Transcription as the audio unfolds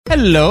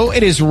Hello,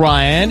 it is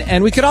Ryan,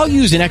 and we could all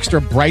use an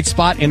extra bright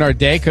spot in our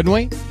day, couldn't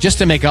we? Just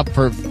to make up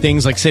for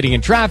things like sitting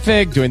in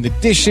traffic, doing the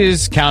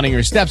dishes, counting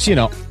your steps,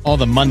 all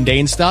the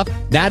mundane stuff.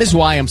 That is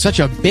why I'm such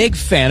a big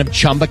fan of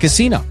Chumba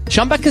Casino.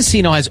 Chumba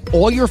Casino has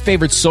all your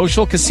favorite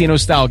social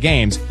casino-style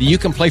games that you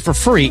can play for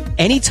free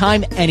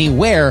anytime,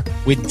 anywhere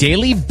with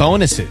daily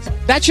bonuses.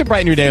 That should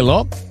brighten your day a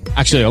little.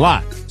 Actually, a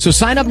lot. So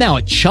sign up now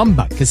at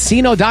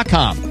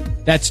ChumbaCasino.com.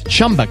 That's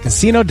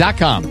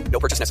ChumbaCasino.com. No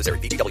purchase necessary.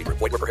 VGW Group.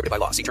 Void where prohibited by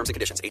law. See terms and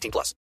conditions.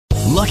 18+.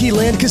 Lucky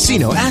Land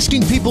Casino,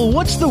 asking people,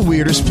 what's the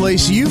weirdest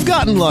place you've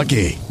gotten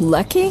lucky?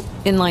 Lucky?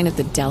 In line at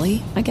the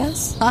deli, I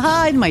guess?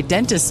 Aha, in my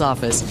dentist's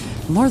office.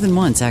 More than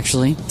once,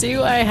 actually.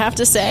 Do I have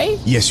to say?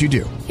 Yes, you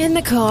do. In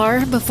the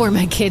car before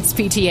my kids'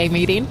 PTA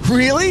meeting.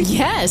 Really?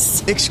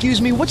 Yes. Excuse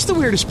me, what's the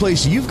weirdest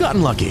place you've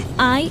gotten lucky?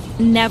 I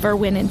never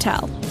win and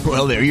tell.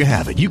 Well, there you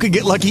have it. You can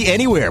get lucky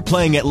anywhere,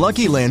 playing at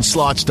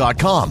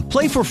LuckyLandSlots.com.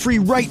 Play for free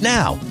right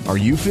now. Are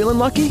you feeling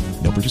lucky?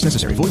 No purchase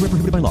necessary. Void where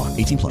prohibited by law.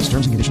 18+.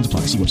 Terms and conditions apply.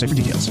 See website for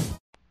details.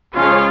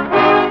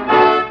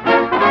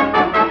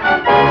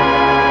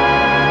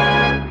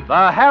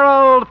 The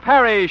Harold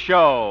Peary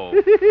Show.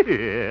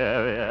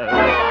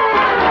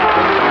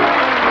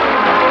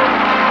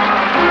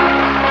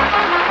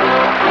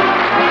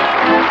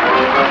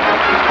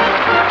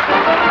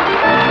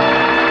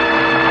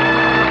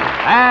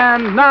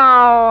 And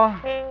now,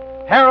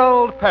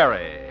 Harold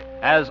Peary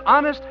as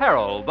Honest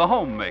Harold, the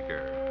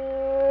homemaker.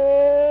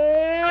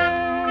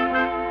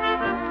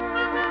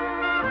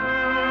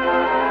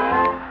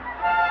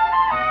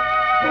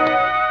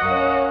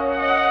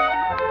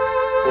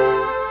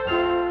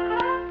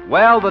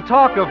 Well, the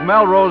talk of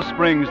Melrose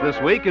Springs this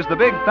week is the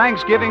big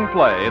Thanksgiving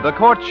play, The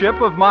Courtship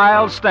of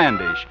Miles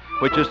Standish,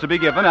 which is to be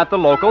given at the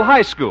local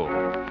high school.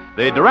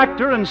 The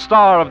director and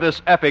star of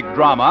this epic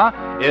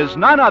drama is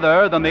none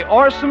other than the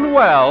Orson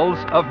Welles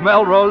of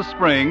Melrose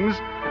Springs,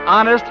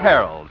 Honest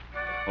Harold.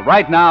 Well,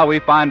 right now we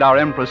find our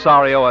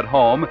impresario at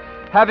home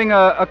having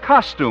a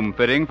costume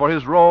fitting for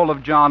his role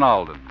of John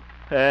Alden.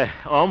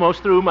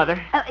 Almost through, Mother.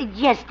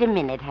 Just a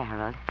minute,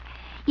 Harold.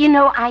 You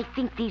know, I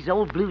think these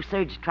old blue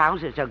serge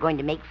trousers are going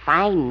to make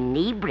fine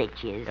knee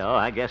breeches. Oh,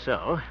 I guess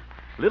so.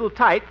 A little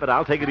tight, but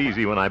I'll take it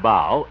easy when I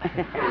bow.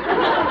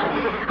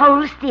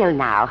 Hold still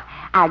now.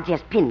 I'll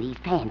just pin these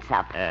pants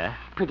up. Yeah.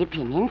 Put a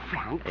pin in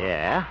front.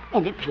 Yeah.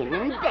 And a pin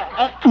in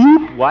back.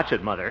 Watch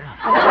it, Mother.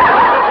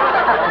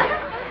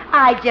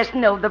 I just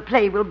know the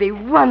play will be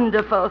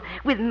wonderful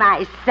with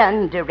my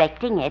son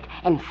directing it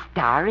and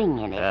starring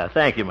in it.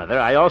 Thank you, Mother.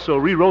 I also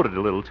rewrote it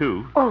a little,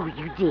 too. Oh,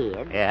 you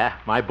did? Yeah.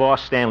 My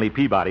boss, Stanley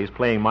Peabody, is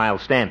playing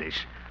Miles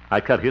Standish.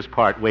 I cut his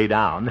part way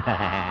down.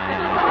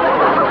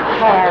 Harold.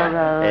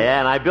 Yeah,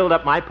 and I built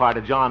up my part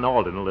of John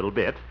Alden a little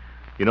bit.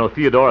 You know,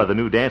 Theodora, the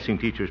new dancing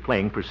teacher, is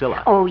playing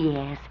Priscilla. Oh,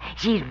 yes.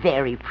 She's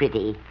very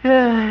pretty.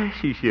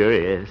 She sure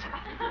is.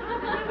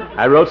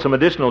 I wrote some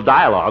additional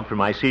dialogue for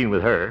my scene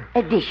with her.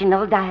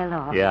 Additional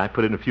dialogue? Yeah, I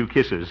put in a few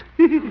kisses.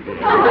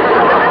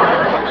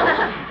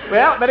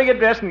 Well, better get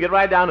dressed and get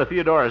right down to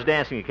Theodora's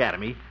Dancing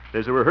Academy.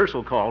 There's a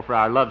rehearsal call for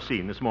our love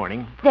scene this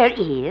morning. There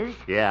is?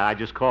 Yeah, I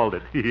just called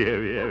it.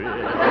 Yeah.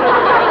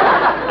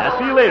 I'll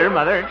see you later,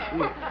 Mother.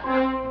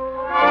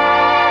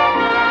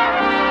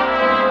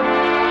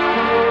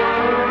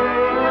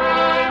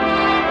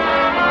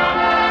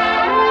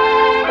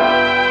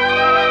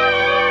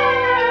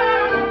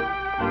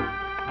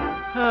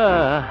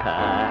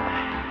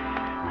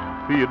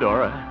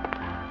 Theodora.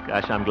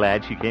 Gosh, I'm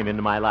glad she came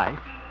into my life.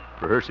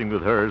 Rehearsing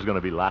with her is going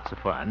to be lots of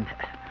fun.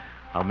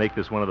 I'll make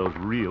this one of those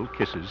real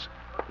kisses.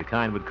 The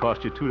kind would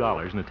cost you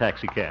 $2 in a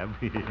taxi cab.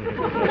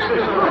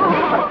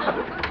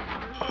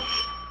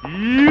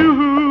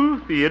 Yoo-hoo,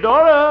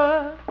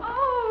 Theodora.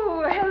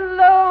 Oh,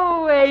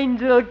 hello,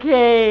 Angel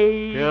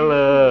Kate.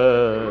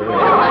 Hello.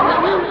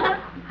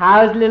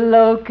 How's little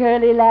old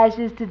Curly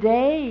Lashes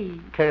today?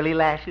 Curly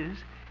Lashes?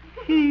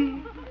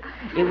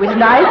 It was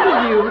nice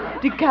of you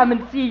to come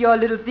and see your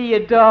little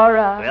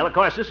Theodora. Well, of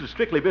course, this is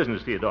strictly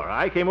business, Theodora.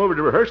 I came over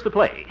to rehearse the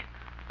play.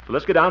 So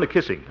let's get down to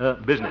kissing.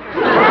 Business.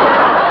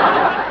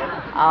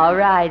 All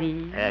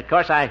righty. Of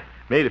course, I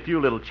made a few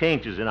little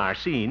changes in our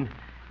scene.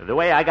 The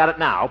way I got it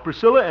now,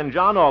 Priscilla and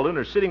John Alden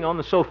are sitting on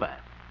the sofa.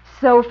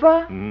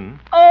 Sofa? Mm-hmm.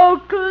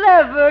 Oh,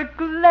 clever,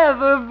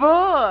 clever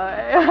boy.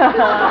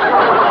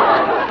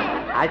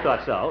 I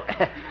thought so.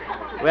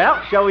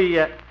 Well, shall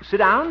we sit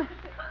down?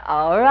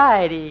 All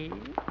righty.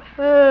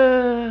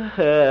 And,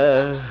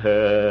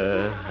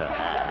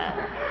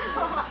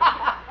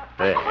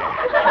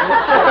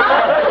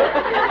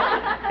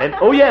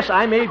 oh, yes,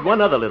 I made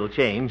one other little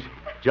change.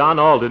 John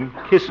Alden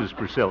kisses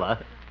Priscilla.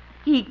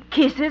 He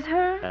kisses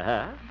her?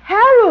 Uh-huh.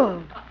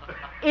 Harold,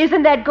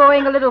 isn't that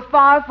going a little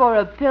far for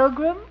a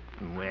pilgrim?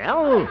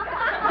 Well,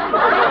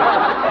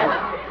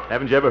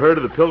 haven't you ever heard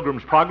of the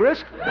Pilgrim's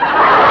Progress?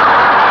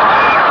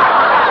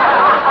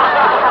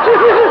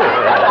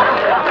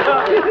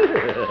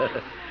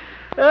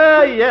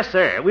 Yes,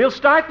 sir. We'll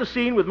start the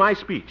scene with my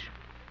speech.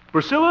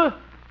 Priscilla,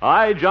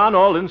 I, John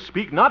Alden,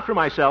 speak not for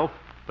myself,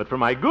 but for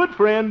my good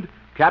friend,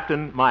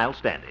 Captain Miles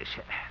Standish.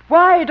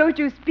 Why don't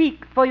you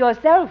speak for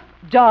yourself,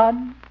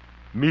 John?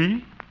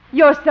 Me?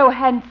 You're so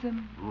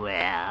handsome.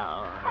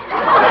 Well.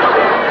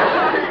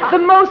 The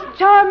most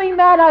charming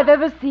man I've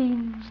ever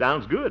seen.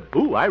 Sounds good.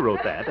 Ooh, I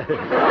wrote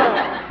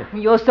that.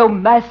 You're so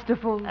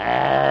masterful.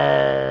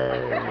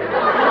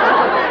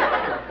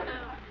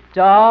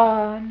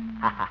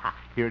 John.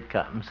 Here it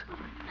comes.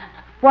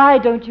 Why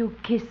don't you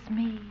kiss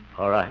me?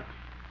 All right.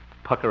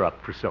 Pucker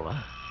up,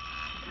 Priscilla.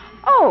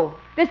 Oh,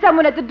 there's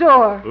someone at the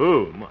door.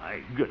 Oh, my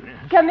goodness.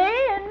 Come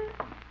in.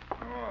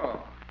 Oh,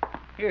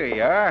 here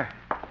you are.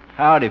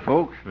 Howdy,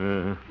 folks.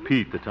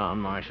 Pete, the town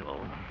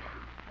marshal.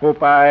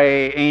 Hope I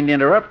ain't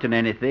interrupting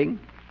anything.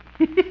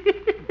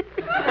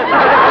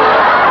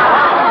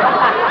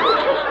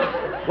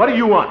 What do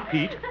you want,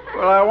 Pete?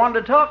 Well, I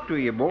wanted to talk to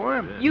you,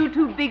 boy. You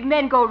two big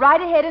men go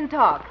right ahead and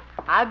talk.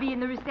 I'll be in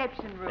the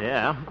reception room.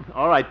 Yeah.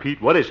 All right, Pete.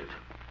 What is it?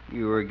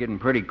 You were getting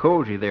pretty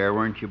cozy there,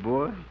 weren't you,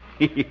 boy?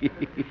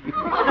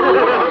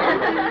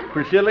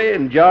 Priscilla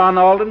and John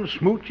Alden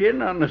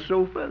smooching on the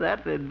sofa.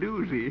 That's a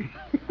doozy.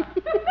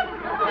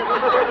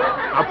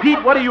 Now,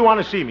 Pete, what do you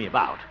want to see me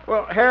about?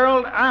 Well,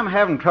 Harold, I'm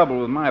having trouble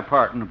with my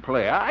part in the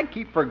play. I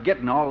keep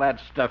forgetting all that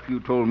stuff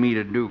you told me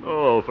to do.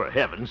 Oh, for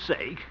heaven's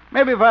sake.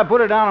 Maybe if I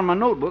put it down in my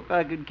notebook,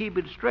 I could keep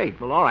it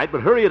straight. Well, all right, but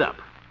hurry it up.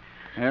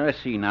 Now,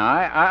 let's see now.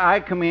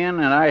 I come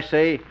in and I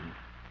say,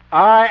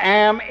 I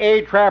am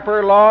a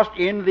trapper lost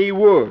in the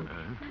wood.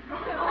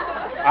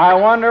 I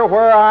wonder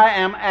where I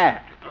am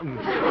at.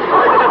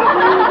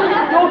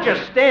 Don't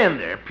just stand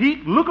there,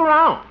 Pete. Look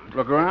around.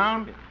 Look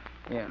around?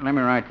 Yeah, let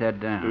me write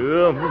that down.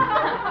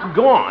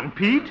 Go on,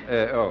 Pete.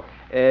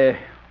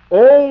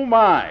 Oh,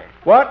 my.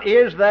 What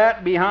is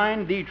that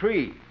behind the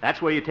tree?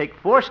 That's where you take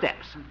 4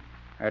 steps.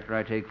 After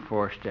I take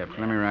 4 steps.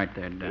 Let me write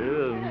that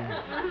down.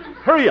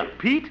 Hurry up,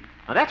 Pete.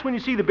 Now, that's when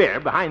you see the bear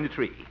behind the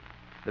tree.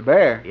 The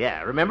bear?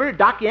 Yeah, remember?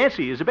 Doc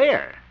Yancey is a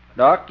bear.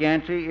 Doc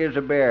Yancey is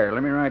a bear.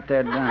 Let me write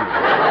that down.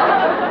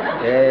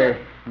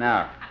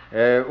 Now,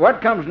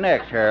 what comes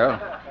next, Harold?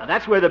 Now,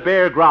 that's where the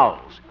bear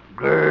growls.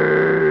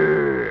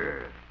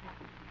 Grrr.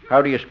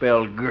 How do you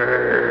spell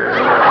grrr?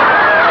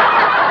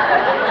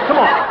 Come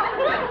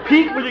on.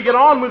 Pete, will you get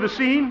on with the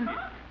scene?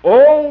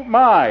 Oh,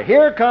 my.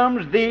 Here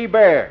comes the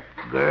bear.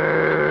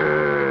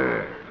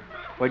 Grrr.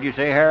 What'd you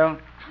say, Harold?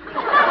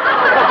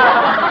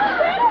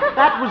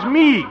 That was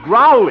me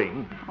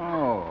growling.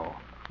 Oh.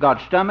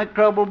 Got stomach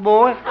trouble,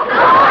 boy?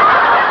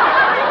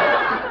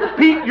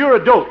 Pete, you're a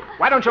dope.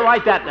 Why don't you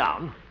write that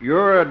down?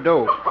 You're a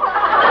dope.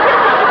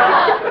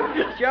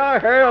 Sure,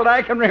 Harold,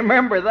 I can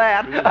remember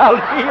that. I'll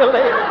see you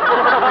later.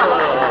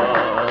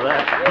 Oh,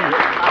 that's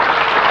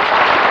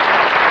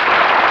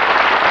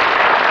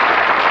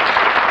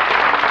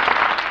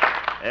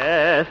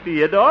Pete.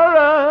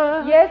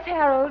 Theodora. Yes,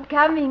 Harold,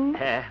 coming.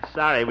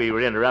 Sorry we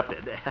were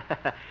interrupted.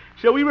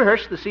 Shall we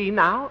rehearse the scene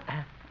now?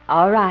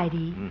 All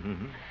righty.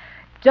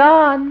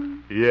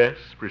 John. Yes,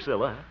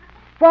 Priscilla.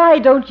 Why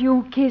don't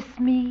you kiss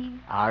me?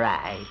 All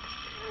right.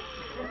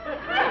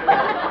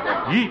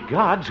 Ye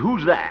gods,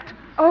 who's that?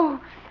 Oh,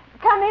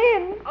 come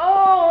in.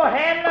 Oh,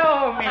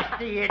 hello, Miss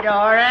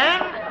Theodora.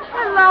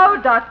 Hello,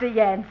 Dr.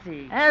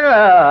 Yancey.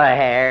 Hello,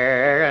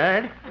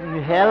 Harold.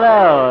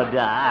 Hello,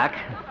 Doc.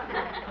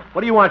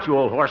 What do you want, you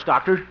old horse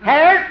doctor?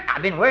 Harold,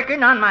 I've been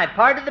working on my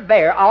part of the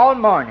bear all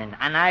morning,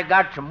 and I've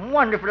got some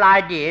wonderful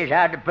ideas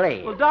how to play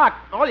it. Well, Doc,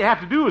 all you have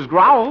to do is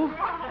growl.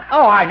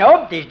 Oh, I know,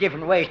 but there's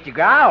different ways to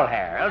growl,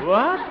 Harold.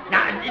 What?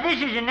 Now,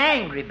 this is an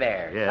angry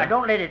bear. Yeah. Now,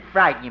 don't let it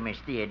frighten you, Miss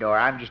Theodora.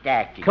 I'm just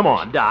acting. Come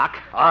on, Doc.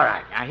 All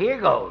right, now here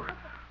goes.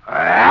 Oh,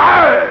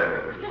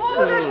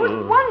 that was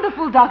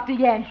wonderful, Dr.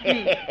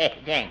 Yancey.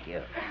 Thank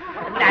you.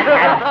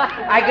 Now,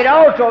 I could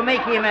also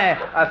make him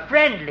a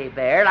friendly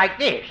bear like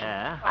this.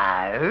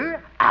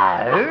 Arr,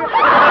 arr.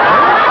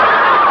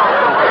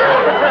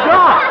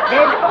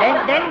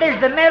 Then there's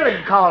the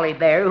melancholy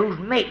bear whose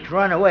mates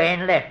run away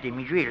and left him.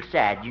 He's real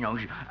sad, you know.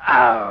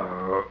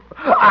 Ow,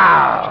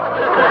 ow.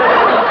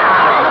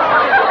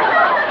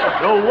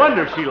 No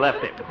wonder she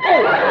left him.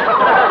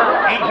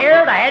 And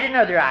Harold, I had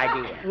another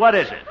idea. What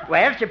is it?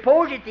 Well,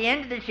 suppose at the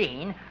end of the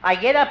scene, I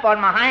get up on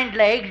my hind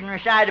legs and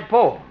recite a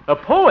poem. A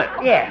poem?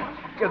 Yeah.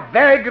 It's a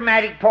very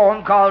dramatic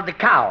poem called The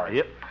Coward.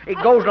 Yep. It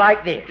goes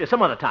like this.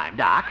 Some other time,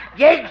 Doc.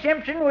 Jake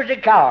Simpson was a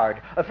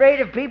coward, afraid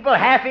of people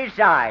half his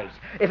size.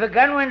 If a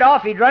gun went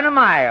off, he'd run a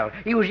mile.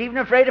 He was even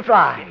afraid of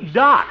flies.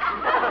 Doc.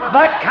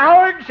 But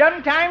cowards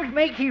sometimes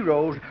make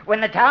heroes.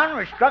 When the town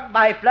was struck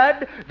by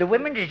flood, the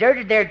women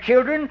deserted their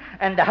children,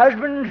 and the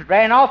husbands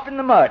ran off in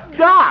the mud.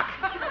 Doc.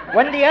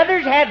 When the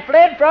others had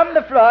fled from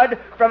the flood,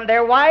 from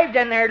their wives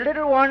and their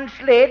little ones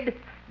slid,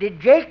 did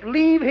Jake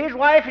leave his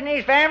wife and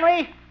his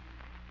family?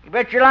 You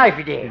bet your life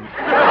he did.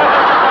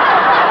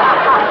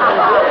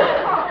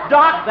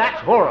 Doc,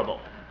 that's horrible.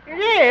 It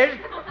is?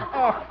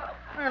 Oh,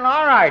 well,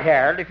 all right,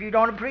 Harold. If you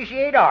don't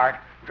appreciate art,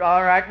 it's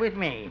all right with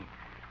me.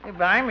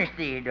 Goodbye, Miss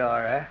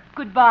Theodora.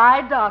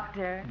 Goodbye,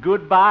 Doctor.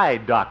 Goodbye,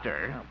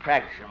 Doctor. I'll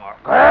practice some more.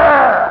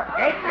 Grrr!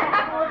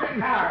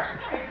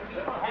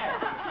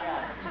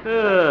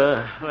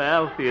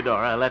 Well,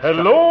 Theodora, let's...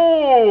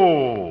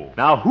 Hello!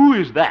 Now, who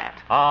is that?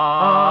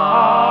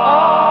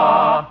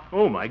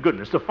 Oh, my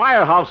goodness, the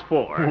Firehouse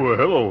 4. Well,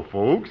 hello,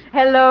 folks.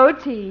 Hello,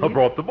 T. I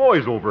brought the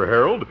boys over,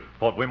 Harold.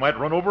 Thought we might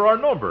run over our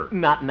number.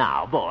 Not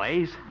now,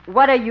 boys.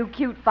 What are you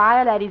cute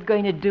fire laddies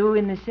going to do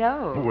in the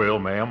show? Well,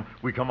 ma'am,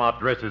 we come out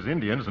dressed as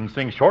Indians and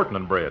sing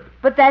shortening bread.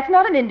 But that's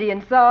not an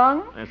Indian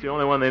song. That's the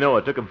only one they know.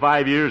 It took them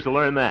 5 years to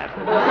learn that.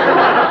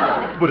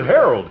 But,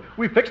 Harold,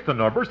 we fixed the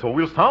number so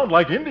we'll sound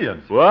like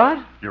Indians.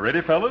 What? You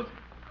ready, fellas?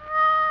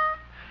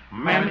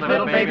 Mammy's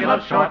little baby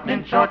loves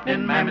shortening,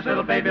 shortening. Mammy's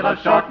little baby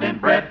loves shortening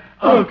bread.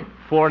 Ugh.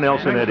 4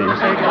 Nelson Eddies. Mammy's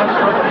little baby loves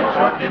shortening,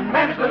 shortening.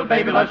 Mammy's little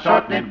baby loves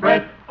shortening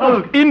bread.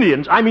 Ugh.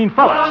 Indians, I mean Put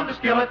on fellas. the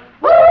skillet.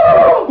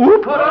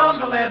 Woo! Put on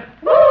the lid.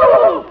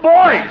 Woo! Boys!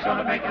 Mammy's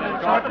gonna make it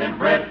in shortening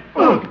bread.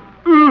 Ugh.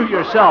 Ooh,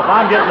 yourself.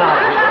 I'm getting out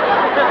of here.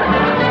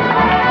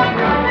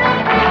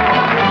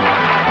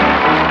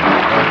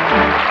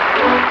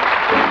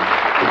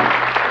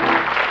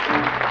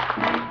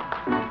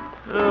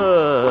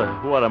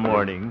 What a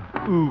morning.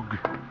 Oog.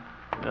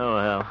 Oh,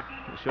 well.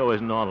 The show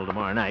isn't on till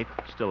tomorrow night.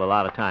 Still a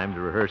lot of time to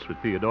rehearse with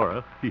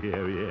Theodora. Yeah.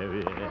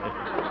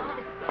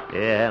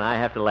 Yeah, and I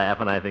have to laugh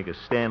when I think of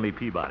Stanley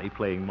Peabody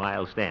playing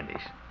Miles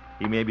Standish.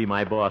 He may be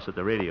my boss at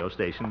the radio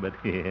station, but...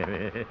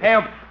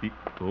 Hemp!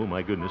 Oh,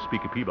 my goodness,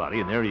 speak of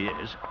Peabody, and there he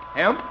is.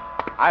 Hemp,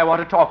 I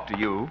want to talk to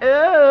you.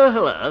 Oh,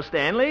 hello,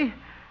 Stanley.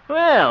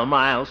 Well,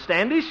 Miles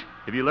Standish,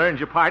 have you learned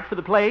your part for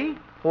the play?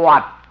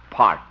 What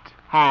part?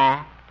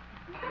 Huh?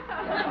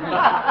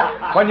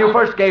 When you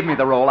first gave me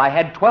the role, I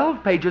had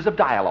 12 pages of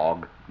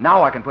dialogue.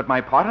 Now I can put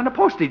my part on a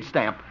postage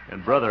stamp.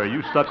 And, brother, are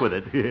you stuck with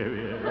it?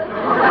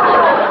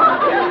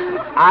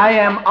 I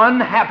am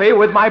unhappy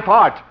with my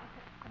part.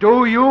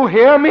 Do you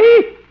hear me?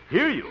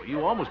 Hear you?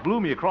 You almost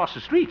blew me across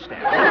the street,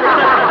 Stanley.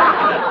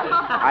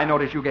 I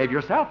notice you gave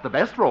yourself the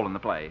best role in the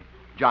play.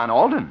 John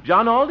Alden.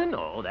 John Alden?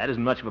 Oh, that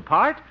isn't much of a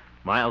part.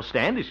 Miles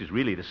Standish is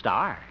really the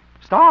star.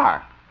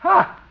 Star?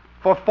 Huh.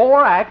 For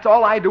 4 acts,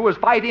 all I do is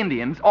fight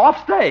Indians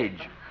off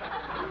stage.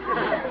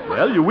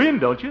 Well, you win,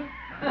 don't you?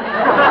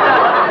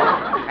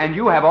 And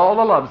you have all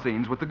the love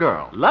scenes with the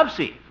girl. Love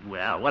scenes?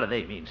 Well, what do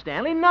they mean,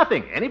 Stanley?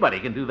 Nothing. Anybody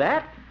can do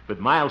that. But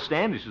Miles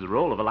Standish is the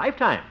role of a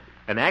lifetime.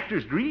 An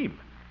actor's dream.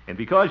 And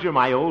because you're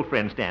my old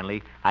friend,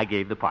 Stanley, I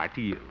gave the part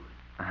to you.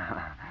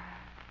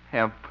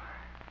 Hemp,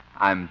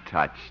 I'm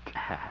touched.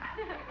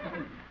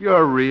 You're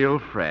a real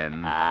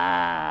friend.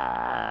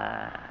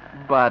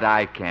 But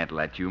I can't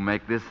let you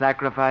make this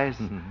sacrifice.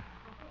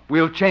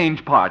 We'll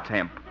change parts,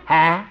 Hemp.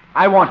 Huh?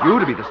 I want you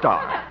to be the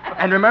star.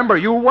 And remember,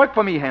 you work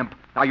for me, Hemp.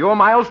 Now, you're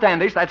Miles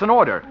Standish, that's an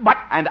order. But...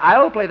 And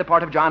I'll play the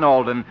part of John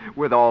Alden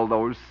with all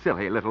those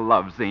silly little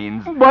love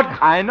scenes. But...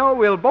 I know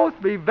we'll both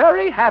be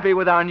very happy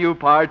with our new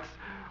parts.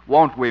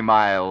 Won't we,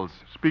 Miles?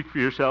 Speak for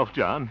yourself,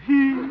 John.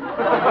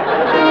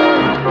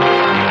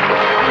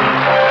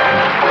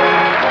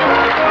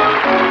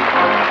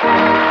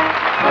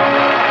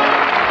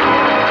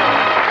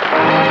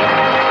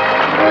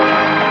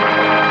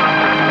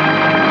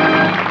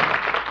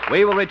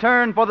 We will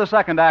return for the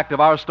second act of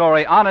our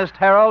story, Honest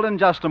Harold, in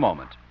just a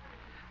moment.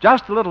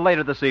 Just a little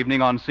later this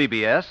evening on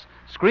CBS,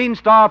 screen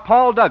star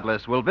Paul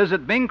Douglas will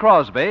visit Bing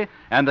Crosby,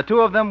 and the two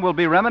of them will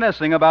be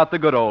reminiscing about the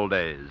good old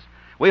days.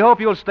 We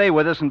hope you'll stay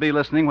with us and be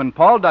listening when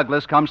Paul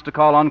Douglas comes to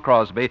call on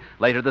Crosby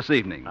later this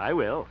evening. I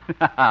will.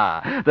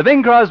 The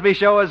Bing Crosby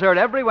Show is heard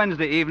every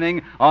Wednesday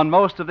evening on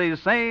most of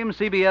these same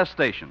CBS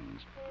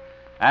stations.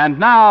 And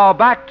now,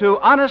 back to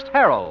Honest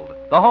Harold,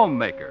 the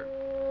homemaker.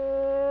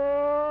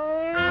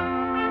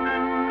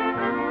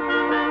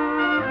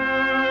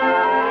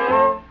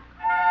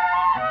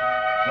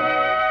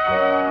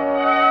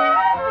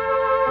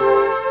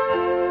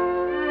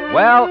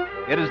 Well,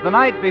 it is the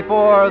night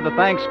before the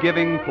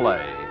Thanksgiving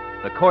play,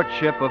 the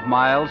courtship of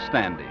Miles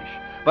Standish.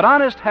 But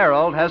Honest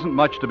Harold hasn't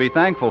much to be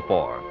thankful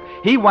for.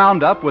 He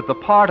wound up with the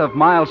part of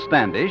Miles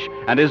Standish,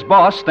 and his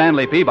boss,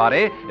 Stanley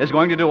Peabody, is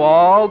going to do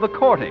all the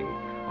courting.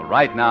 Well,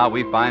 right now,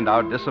 we find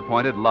our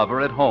disappointed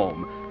lover at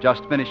home,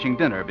 just finishing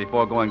dinner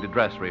before going to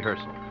dress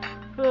rehearsal.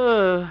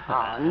 Oh,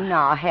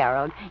 no,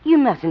 Harold. You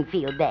mustn't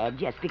feel bad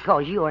just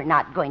because you're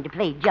not going to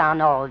play John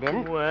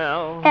Alden.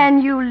 Well...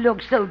 And you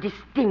look so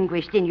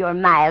distinguished in your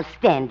Miles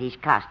Standish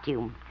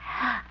costume.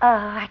 Oh,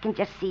 I can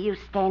just see you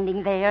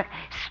standing there,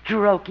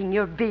 stroking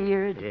your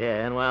beard.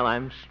 Yeah, and while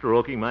I'm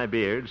stroking my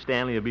beard,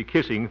 Stanley will be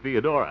kissing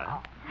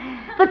Theodora.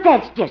 But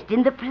that's just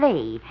in the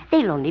play.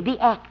 They'll only be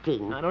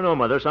acting. I don't know,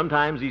 Mother.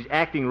 Sometimes these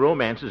acting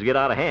romances get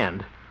out of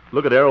hand.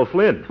 Look at Errol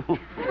Flynn.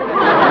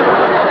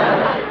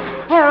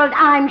 Harold,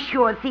 I'm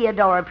sure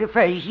Theodora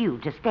prefers you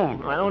to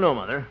Stanley. I don't know,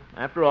 Mother.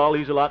 After all,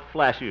 he's a lot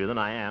flashier than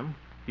I am.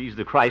 He's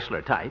the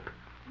Chrysler type.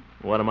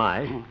 What am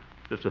I?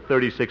 Just a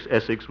 36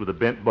 Essex with a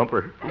bent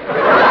bumper.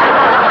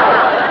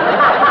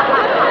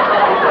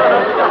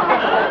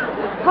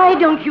 Why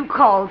don't you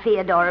call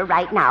Theodora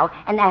right now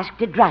and ask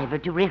the driver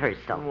to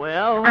rehearsal?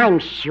 Well... I'm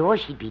sure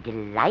she'd be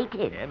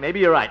delighted. Yeah, maybe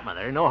you're right,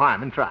 Mother. No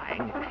harm in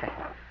trying.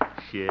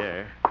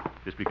 Sure.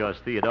 Just because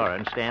Theodora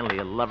and Stanley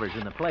are lovers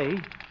in the play,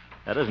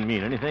 that doesn't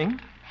mean anything.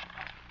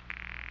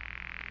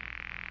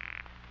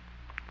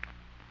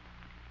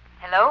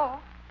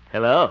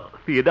 Hello,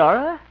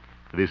 Theodora.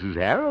 This is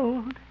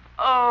Harold.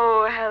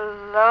 Oh,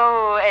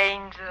 hello,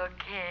 Angel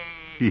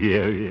Cake.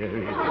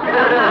 Yeah.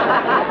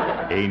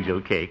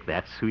 Angel Cake,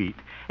 that's sweet.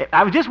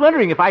 I was just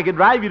wondering if I could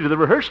drive you to the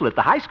rehearsal at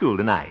the high school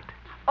tonight.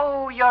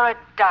 Oh, you're a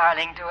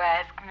darling to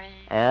ask me.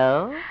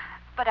 Oh?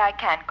 But I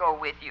can't go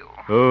with you.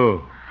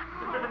 Oh.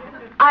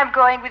 I'm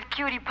going with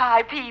Cutie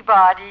Pie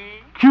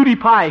Peabody. Cutie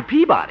Pie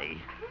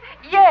Peabody?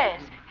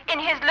 Yes, in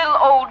his little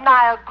old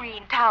Nile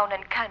Green town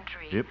and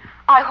country. Yep.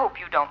 I hope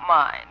you don't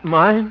mind.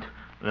 Mind?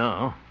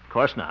 No, of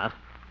course not.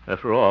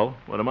 After all,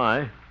 what am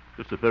I?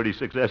 Just a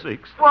 36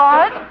 Essex.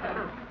 What?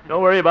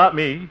 Don't worry about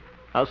me.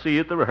 I'll see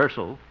you at the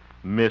rehearsal,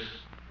 Miss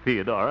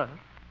Theodora.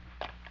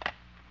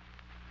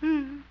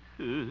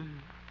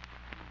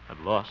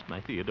 I've lost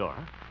my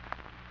Theodora.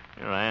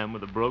 Here I am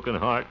with a broken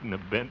heart and a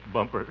bent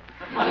bumper.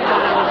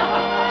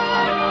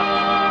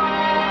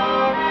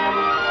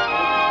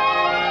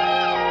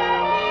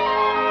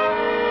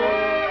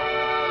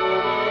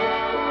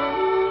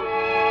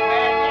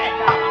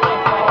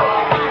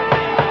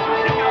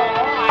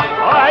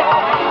 All right,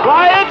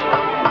 quiet!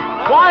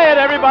 Quiet,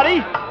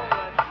 everybody!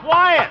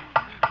 Quiet!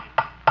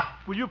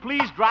 Will you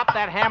please drop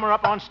that hammer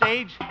up on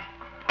stage?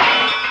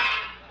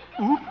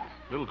 Oop, a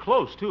little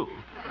close, too.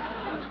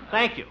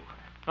 Thank you.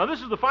 Now,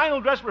 this is the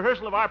final dress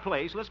rehearsal of our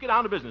play, so let's get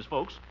down to business,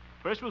 folks.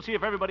 First, we'll see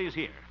if everybody is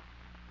here.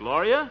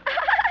 Gloria?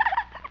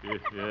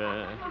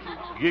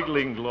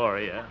 Giggling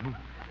Gloria.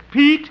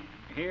 Pete?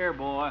 Here,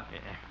 boy.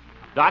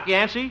 Doc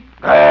Yancey?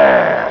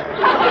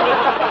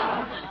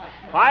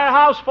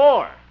 Firehouse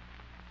 4.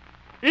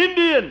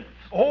 Indians.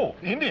 Oh,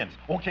 Indians.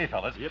 Okay,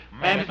 fellas. Yep.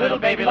 Mammy's little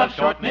baby loves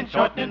shortening.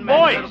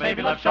 Mammy's little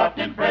baby loves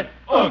shortening bread.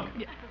 Ugh.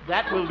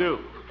 That will do.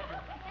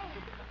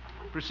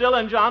 Priscilla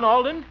and John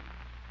Alden.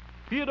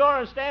 Theodore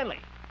and Stanley.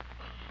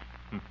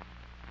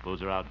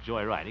 Those are out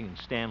joyriding in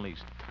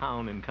Stanley's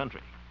town and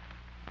country.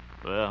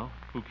 Well,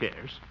 who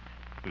cares?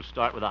 We'll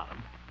start without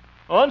them.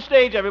 On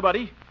stage,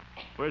 everybody.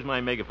 Where's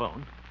my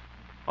megaphone?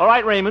 All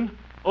right, Raymond.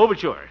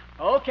 Overture.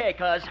 Okay,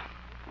 cuz.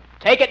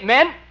 Take it,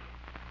 men.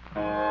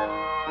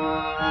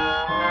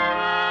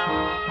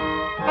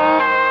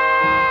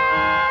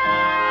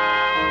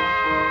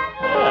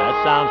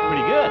 That sounds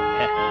pretty good.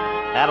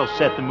 That'll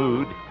set the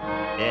mood.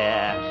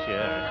 Yeah,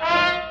 sure.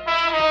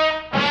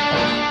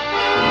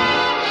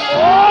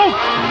 Oh!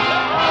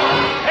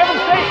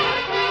 Heaven's sake!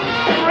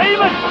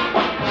 Raymond!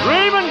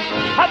 Raymond,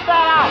 cut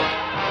that out!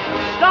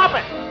 Stop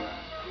it!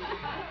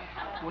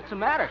 What's the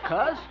matter,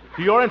 cuz?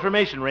 For your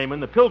information,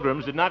 Raymond, the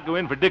Pilgrims did not go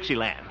in for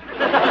Dixieland.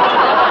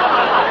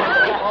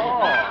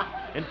 Oh.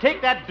 And take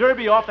that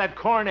derby off that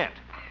cornet.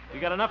 We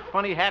got enough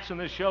funny hats in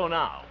this show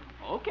now.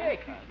 Okay,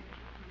 cuz.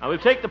 Now we'll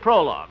take the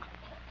prologue.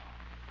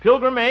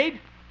 Pilgrim Maid,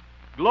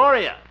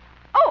 Gloria.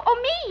 Oh,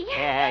 me?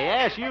 Yeah,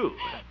 yes, you.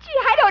 Gee,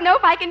 I don't know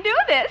if I can do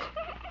this.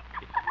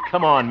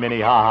 Come on,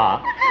 Minnie,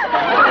 ha-ha.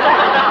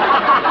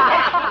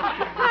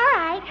 All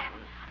right.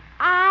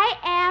 I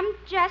am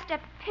just a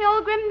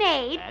pilgrim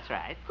maid. That's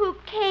right. Who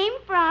came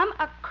from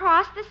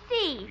across the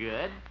sea.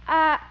 Good.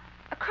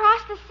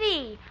 Across the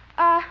sea.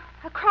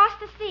 Across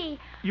the sea.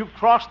 You've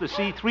crossed the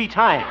sea 3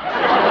 times.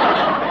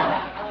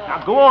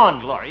 Now go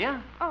on,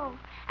 Gloria. Oh,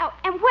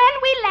 and when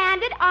we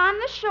landed on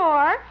the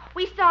shore,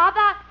 we saw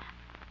the...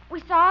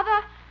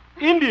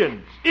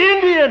 Indians!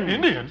 Indians!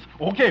 Indians?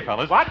 Okay,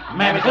 fellas. What?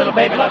 Mammy's little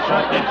baby loves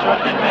shortening.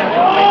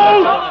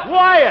 Mammy's Oh,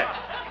 quiet!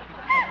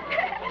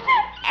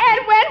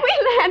 And when we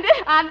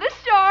landed on the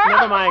shore...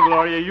 Never mind,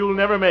 Gloria. You'll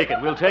never make it.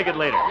 We'll take it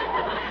later.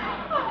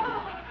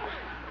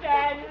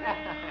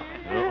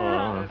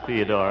 Uh-oh,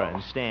 Theodora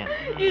and Stanley.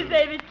 You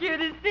say the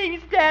cutest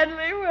thing,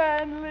 Stanley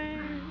Wanley.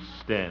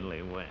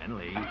 Stanley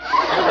Wanley.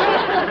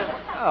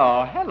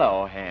 Oh,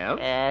 hello, Ham.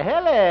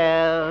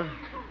 Hello.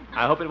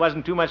 I hope it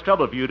wasn't too much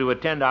trouble for you to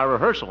attend our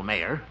rehearsal,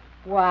 Mayor.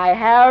 Why,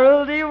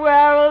 Haroldy,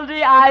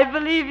 Waroldy, I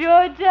believe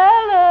you're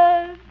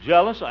jealous.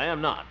 Jealous? I am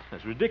not.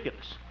 That's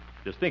ridiculous.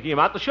 Just thinking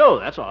about the show,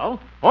 that's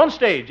all. On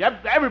stage,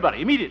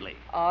 everybody, immediately.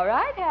 All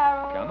right,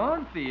 Harold. Come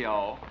on,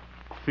 Theo.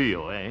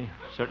 Theo, eh?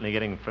 Certainly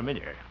getting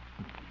familiar.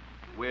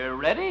 We're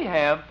ready,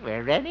 Hamp.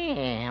 We're ready,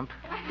 Hamp.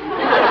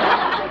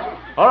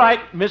 All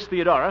right, Miss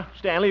Theodora,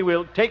 Stanley,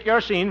 we'll take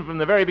your scene from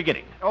the very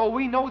beginning. Oh,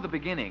 we know the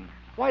beginning.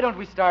 Why don't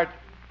we start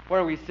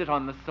where we sit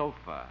on the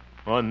sofa?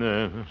 On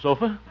the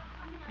sofa?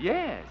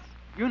 Yes.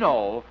 You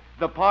know,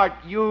 the part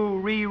you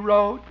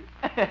rewrote.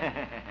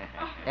 I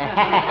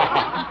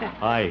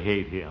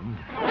hate him.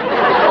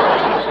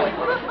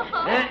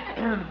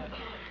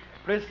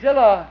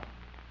 Priscilla,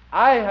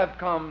 I have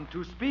come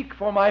to speak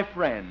for my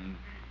friend.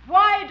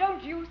 Why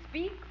don't you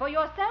speak for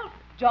yourself,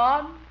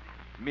 John?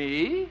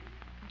 Me?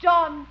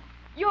 John,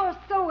 you're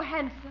so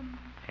handsome.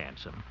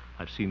 Handsome?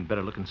 I've seen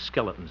better-looking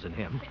skeletons than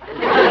him.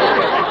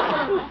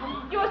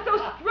 You're so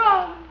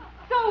strong,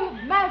 so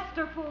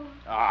masterful.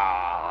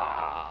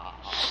 Ah.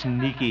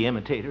 Sneaky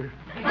imitator.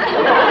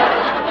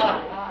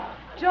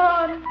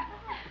 John,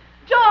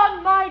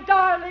 my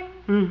darling.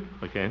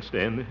 I can't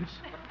stand this.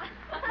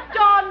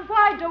 John,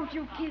 why don't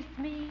you kiss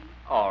me?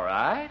 All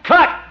right.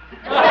 Cut!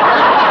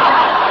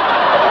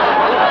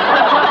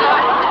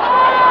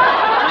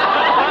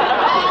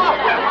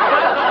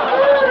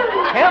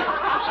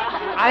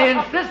 I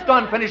insist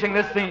on finishing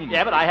this scene.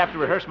 Yeah, but I have to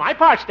rehearse my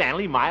part,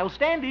 Stanley. Miles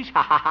Standish.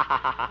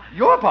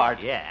 Your part?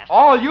 Yes.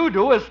 All you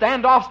do is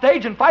stand off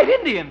stage and fight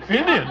Indians.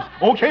 Indians?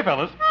 Okay,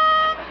 fellas.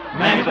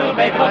 Mammy's little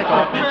baby loves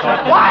shortening,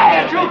 shortening.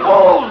 Quiet, you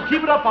fools!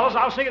 Keep it up, fellas.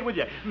 I'll sing it with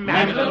you.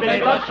 Mammy's little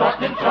baby loves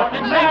shortening,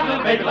 shortening. Mammy's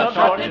little baby loves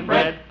shortening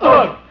bread.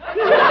 Ugh!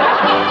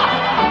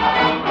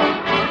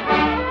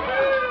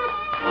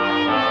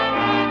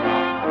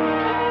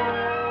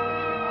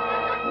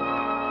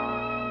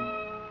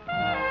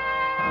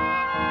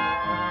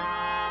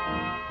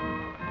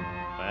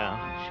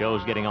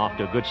 Show's getting off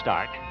to a good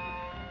start.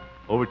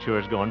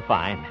 Overture's going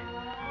fine.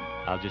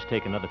 I'll just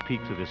take another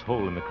peek through this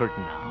hole in the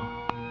curtain now.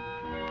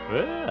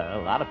 Well,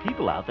 a lot of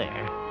people out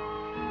there.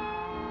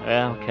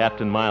 Well,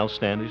 Captain Miles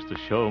Standish, the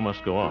show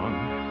must go on.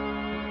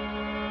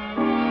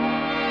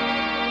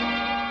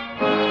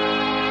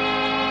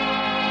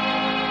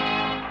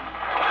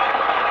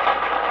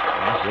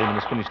 Well, Raymond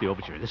has finished the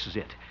overture. This is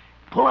it.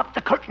 Pull up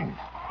the curtain.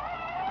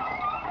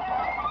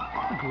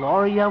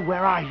 Gloria,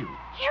 where are you?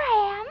 Here I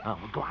am. Oh,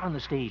 well, go out on the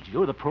stage.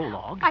 You're the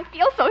prologue. I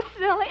feel so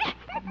silly.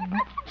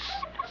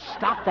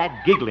 Stop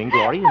that giggling,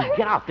 Gloria, and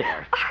get out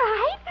there. All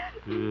right.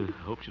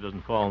 Hope she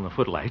doesn't fall in the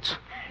footlights.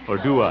 Or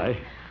do I?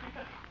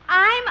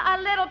 I'm a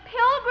little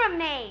pilgrim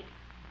maid.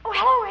 Oh,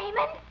 hello,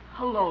 Raymond.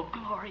 Hello,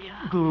 Gloria.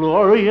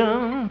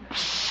 Gloria?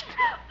 Psst.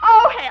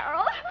 Oh,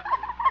 Harold.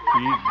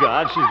 Ye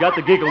God, she's got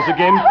the giggles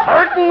again.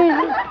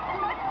 Curtain!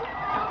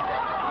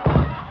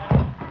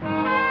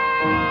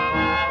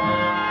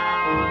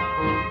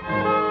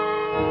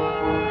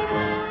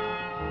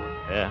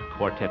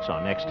 Quartet's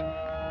on next.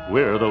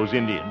 Where are those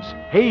Indians?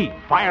 Hey,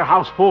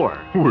 Firehouse 4.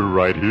 We're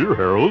right here,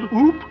 Harold.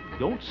 Oop!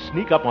 Don't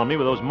sneak up on me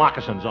with those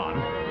moccasins on.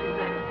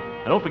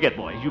 Now, don't forget,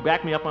 boys, you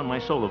back me up on my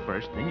solo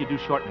first, then you do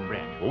shortening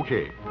bread.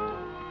 Okay.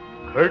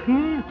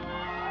 Curtain.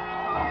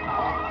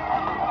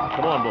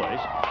 Come on, boys.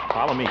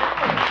 Follow me.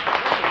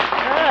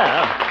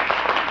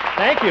 Ah,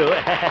 thank you.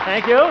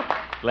 Thank you.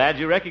 Glad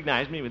you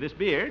recognized me with this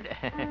beard.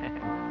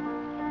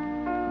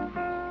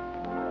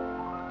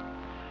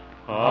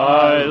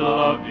 I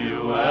love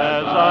you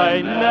as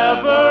I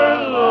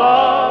never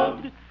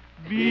loved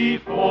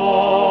before.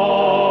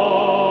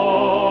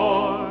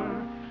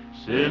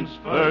 Since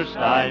first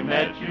I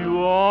met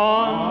you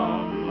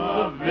on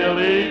the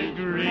village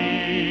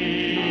green.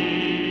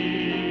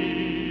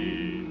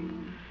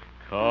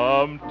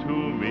 Come to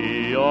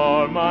me,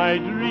 or my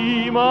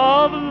dream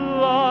of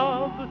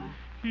love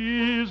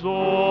is o'er.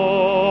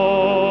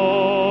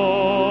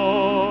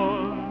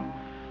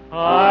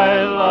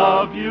 I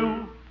love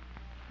you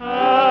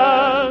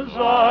as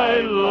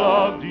I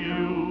loved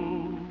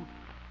you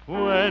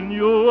when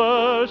you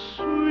were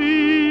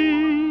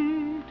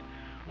sweet,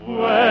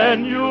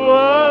 when you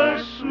were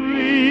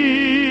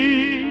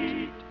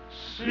sweet,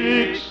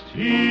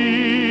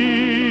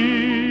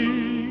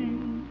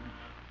 16.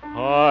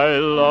 I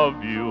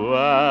love you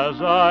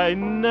as I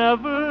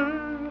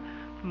never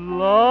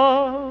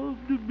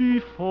loved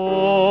before.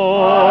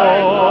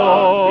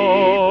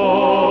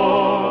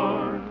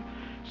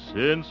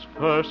 Since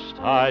first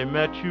I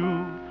met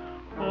you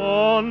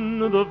on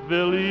the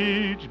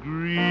village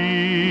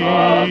green.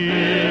 The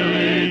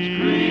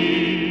village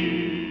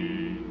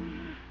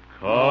green.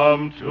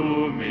 Come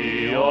to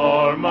me,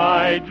 or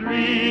my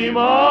dream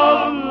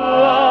of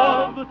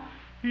love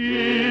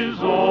is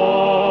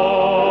o'er.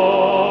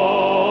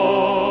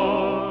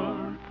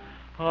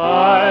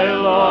 I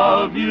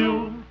love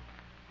you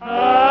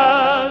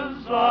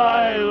as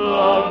I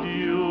loved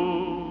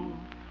you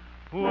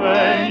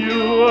when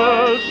you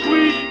were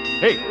sweet.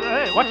 Hey,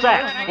 what's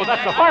that? Well,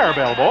 that's the fire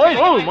bell, boys.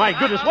 Oh, my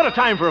goodness, what a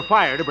time for a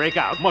fire to break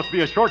out. Must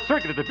be a short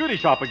circuit at the beauty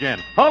shop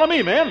again. Follow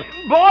me, man.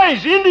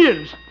 Boys,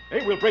 Indians!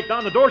 Hey, we'll break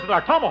down the doors with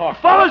our tomahawks.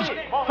 Fellas!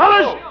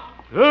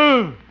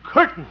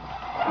 Curtain.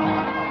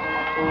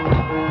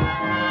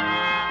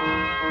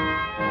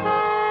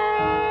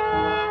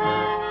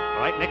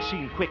 All right, next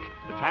scene, quick.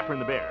 The trapper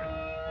and the bear.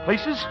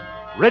 Places?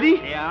 Ready?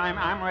 Yeah,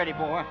 I'm ready,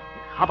 boy.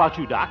 How about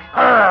you, Doc?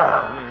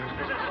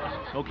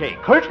 Okay,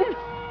 curtain.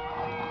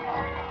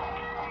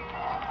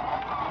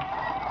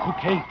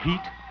 Okay,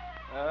 Pete.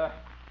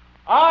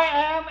 I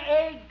am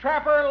a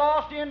trapper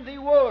lost in the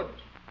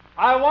woods.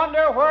 I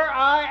wonder where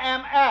I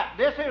am at.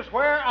 This is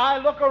where I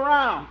look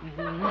around.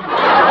 Well,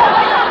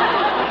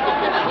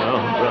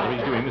 brother,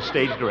 he's doing the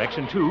stage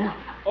direction, too.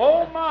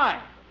 Oh, my.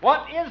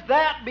 What is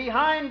that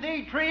behind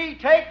the tree?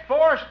 Take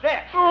 4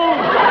 steps.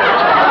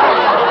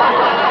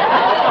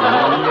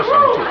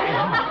 Listen to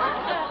him.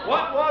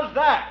 What was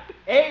that?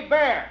 A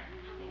bear.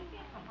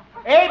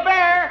 A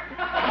bear.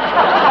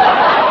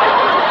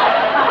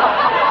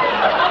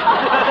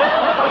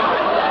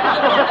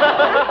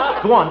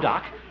 Go on,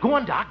 Doc. Go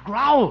on, Doc.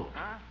 Growl.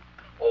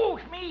 Oh,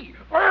 it's me.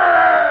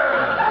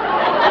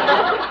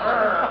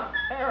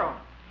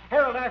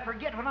 Harold, I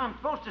forget what I'm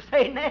supposed to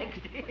say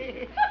next.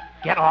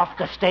 Get off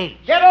the stage.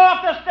 Get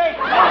off the stage.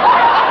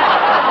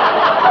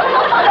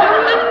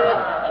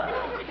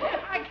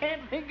 I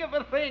can't think of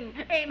a thing.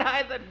 Ain't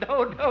I the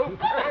dodo?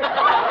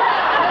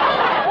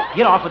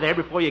 Get off of there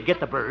before you get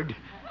the bird.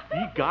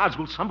 Ye gods,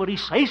 will somebody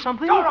say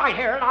something? All right,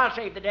 Harold, I'll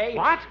save the day.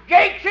 What?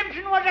 Jake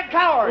Simpson was a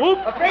coward,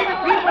 afraid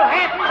of people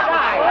half his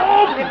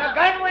size. If a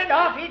gun went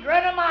off, he'd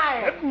run a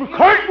mile.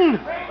 Curtain!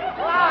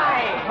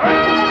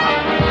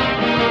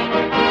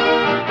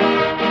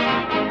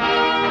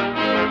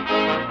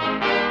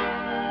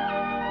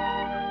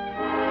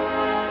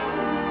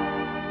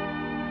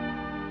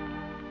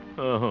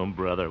 Oh,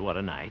 brother, what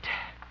a night.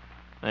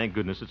 Thank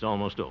goodness it's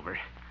almost over.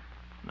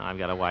 Now I've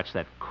got to watch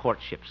that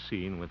courtship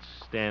scene with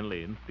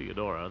Stanley and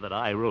Theodora that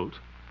I wrote.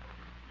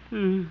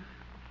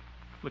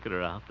 Look at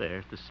her out there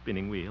at the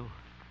spinning wheel.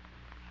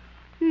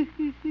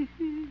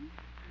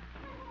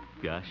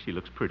 Gosh, she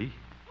looks pretty.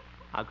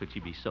 How could she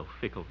be so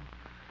fickle?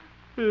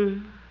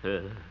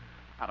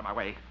 Out of my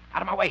way.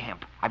 Out of my way,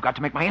 Hemp. I've got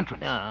to make my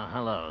entrance. Oh,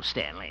 hello,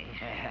 Stanley.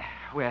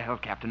 Well,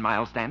 Captain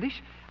Miles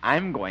Standish,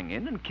 I'm going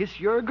in and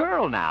kiss your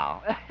girl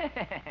now.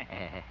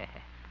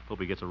 Hope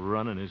he gets a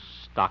run in his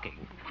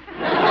stocking.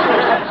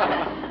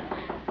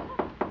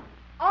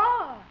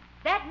 Oh,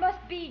 that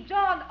must be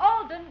John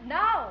Alden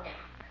now.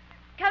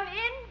 Come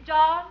in,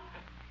 John.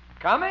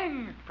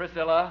 Coming,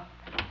 Priscilla.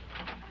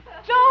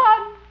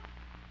 John!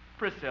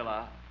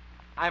 Priscilla,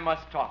 I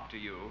must talk to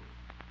you.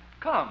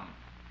 Come,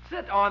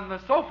 sit on the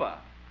sofa.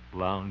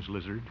 Lounge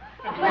lizard.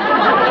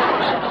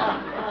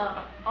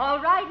 All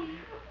righty.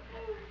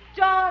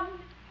 John,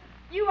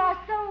 you are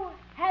so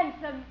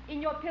handsome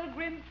in your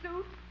pilgrim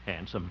suit.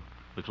 Handsome.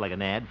 Looks like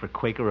an ad for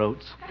Quaker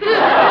Oats. You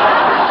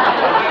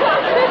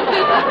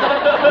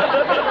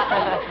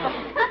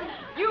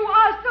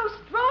are so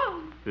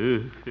strong.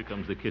 Here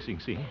comes the kissing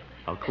scene.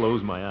 I'll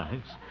close my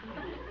eyes.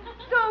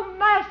 So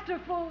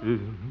masterful.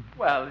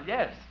 Well,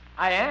 yes,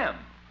 I am.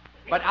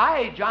 But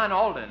I, John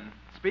Alden,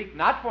 speak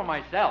not for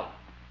myself,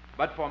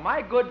 but for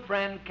my good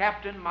friend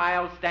Captain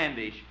Miles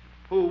Standish,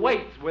 who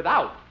waits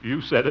without.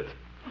 You said it.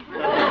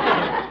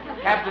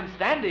 Captain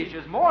Standish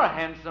is more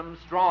handsome,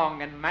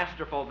 strong, and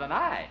masterful than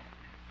I.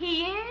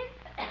 He is?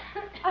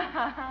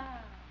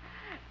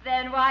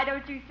 Then why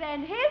don't you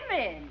send him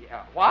in?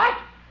 What?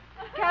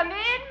 Come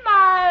in,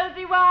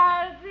 Milesy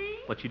Wilesy.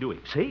 What you doing?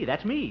 Say,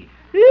 that's me.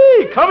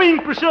 Hey, coming,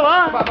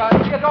 Priscilla.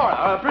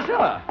 Theodora,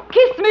 Priscilla.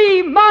 Kiss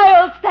me,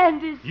 Miles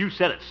Standish. You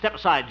said it. Step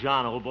aside,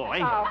 John, old boy.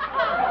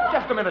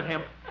 Just a minute,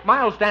 Hemp.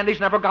 Miles Standish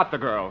never got the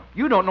girl.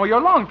 You don't know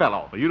your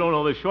Longfellow. Well, you don't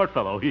know this short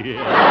fellow.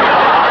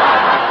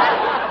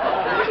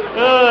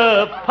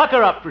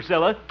 Pucker up,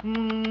 Priscilla.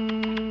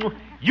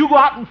 You go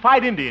out and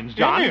fight Indians,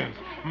 John. Indians?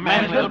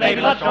 Mammy's little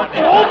baby loves short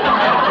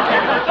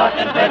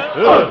and bread.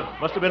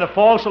 Must have been a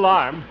false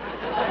alarm.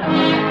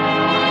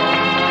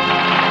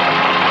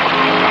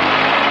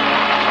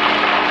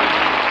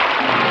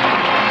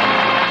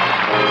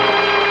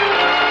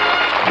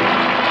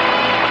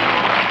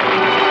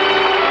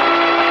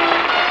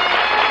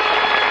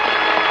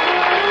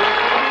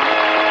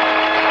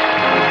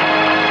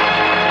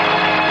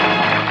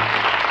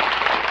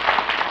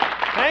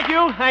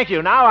 Thank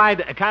you. Now I'd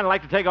kind of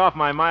like to take off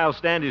my Miles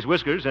Standish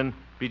whiskers and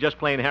be just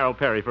plain Harold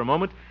Peary for a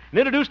moment and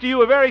introduce to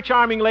you a very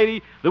charming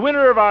lady, the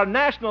winner of our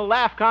National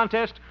Laugh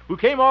Contest, who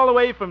came all the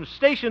way from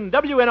station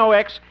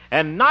WNOX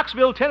and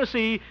Knoxville,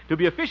 Tennessee, to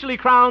be officially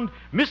crowned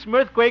Miss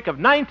Mirthquake of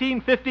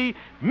 1950,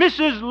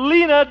 Mrs.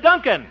 Lena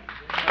Duncan.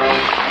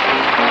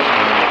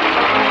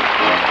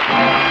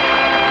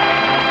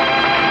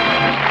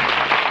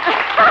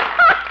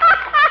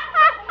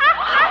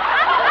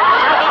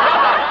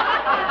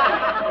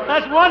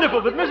 That's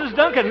wonderful, but Mrs.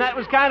 Duncan, that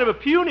was kind of a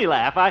puny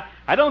laugh.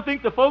 I don't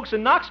think the folks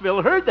in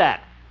Knoxville heard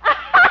that.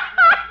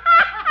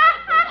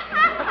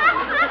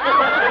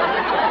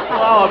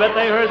 Oh, I bet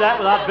they heard that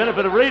without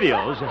benefit of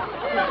radios. Been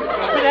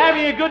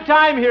having a good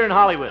time here in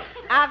Hollywood.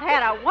 I've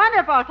had a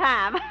wonderful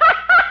time. Oh,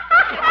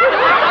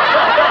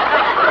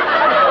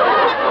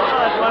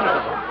 that's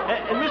wonderful.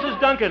 And Mrs.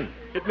 Duncan,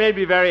 it made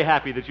me very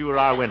happy that you were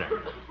our winner.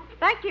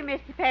 Thank you,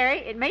 Mr. Perry.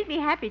 It made me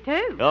happy,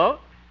 too. Oh?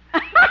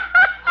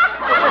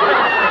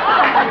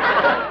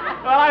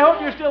 Well, I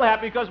hope you're still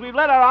happy because we've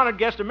led our honored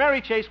guest a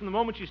merry chase from the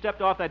moment she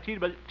stepped off that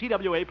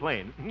TWA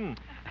plane.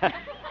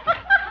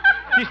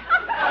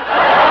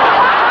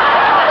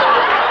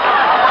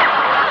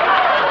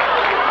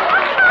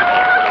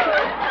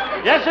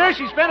 Yes, sir.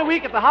 She spent a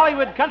week at the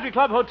Hollywood Country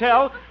Club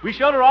Hotel. We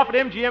showed her off at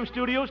MGM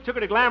Studios, took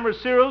her to glamorous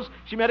Cyril's.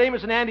 She met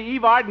Amos and Andy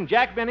Evard and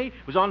Jack Benny,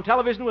 was on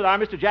television with our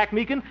Mr. Jack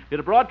Meakin,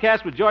 did a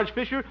broadcast with George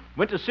Fisher,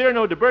 went to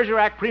Cyrano de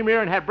Bergerac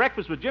premiere and had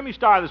breakfast with Jimmy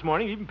Starr this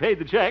morning, even paid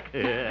the check.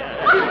 I'm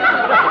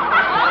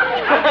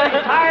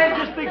tired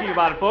just thinking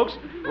about it, folks.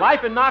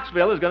 Life in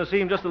Knoxville is going to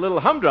seem just a little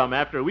humdrum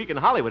after a week in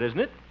Hollywood, isn't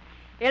it?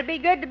 It'll be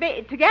good to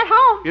get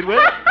home. It will?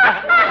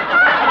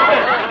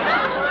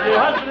 Your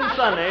husband and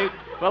son, eh?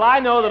 Well, I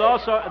know that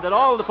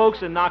all the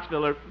folks in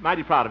Knoxville are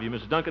mighty proud of you,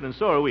 Mrs. Duncan, and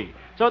so are we.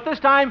 So at this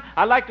time,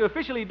 I'd like to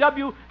officially dub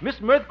you Miss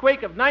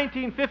Mirthquake of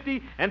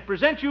 1950 and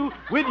present you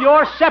with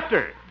your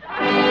scepter.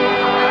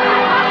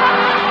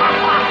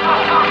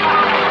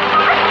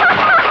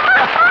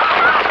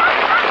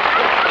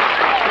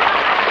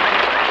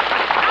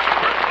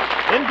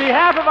 Indeed.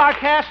 behalf of our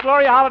cast,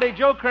 Gloria Holliday,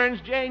 Joe Kearns,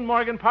 Jane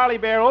Morgan, Parley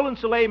Bear, Olin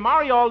Soleil,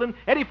 Mari Alden,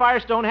 Eddie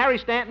Firestone, Harry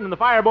Stanton, and the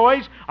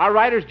Fireboys, our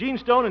writers, Gene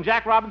Stone and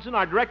Jack Robinson,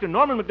 our director,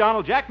 Norman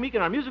McDonald, Jack Meekin,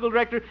 our musical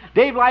director,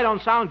 Dave Light on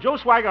sound, Joe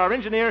Swagger, our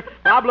engineer,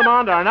 Bob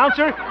Lamond, our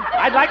announcer.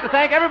 I'd like to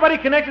thank everybody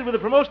connected with the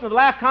promotion of the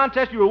Laugh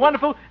Contest. You were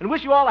wonderful, and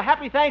wish you all a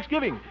happy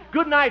Thanksgiving.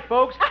 Good night,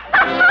 folks.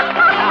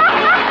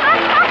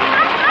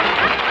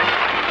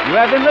 You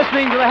have been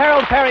listening to the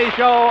Harold Peary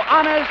Show,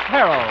 Honest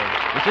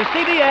Harold. This is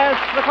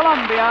CBS, the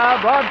Columbia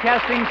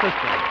Broadcasting System.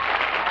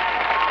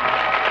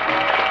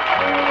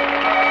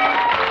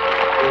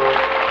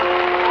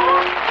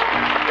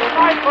 Good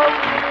night,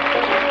 folks.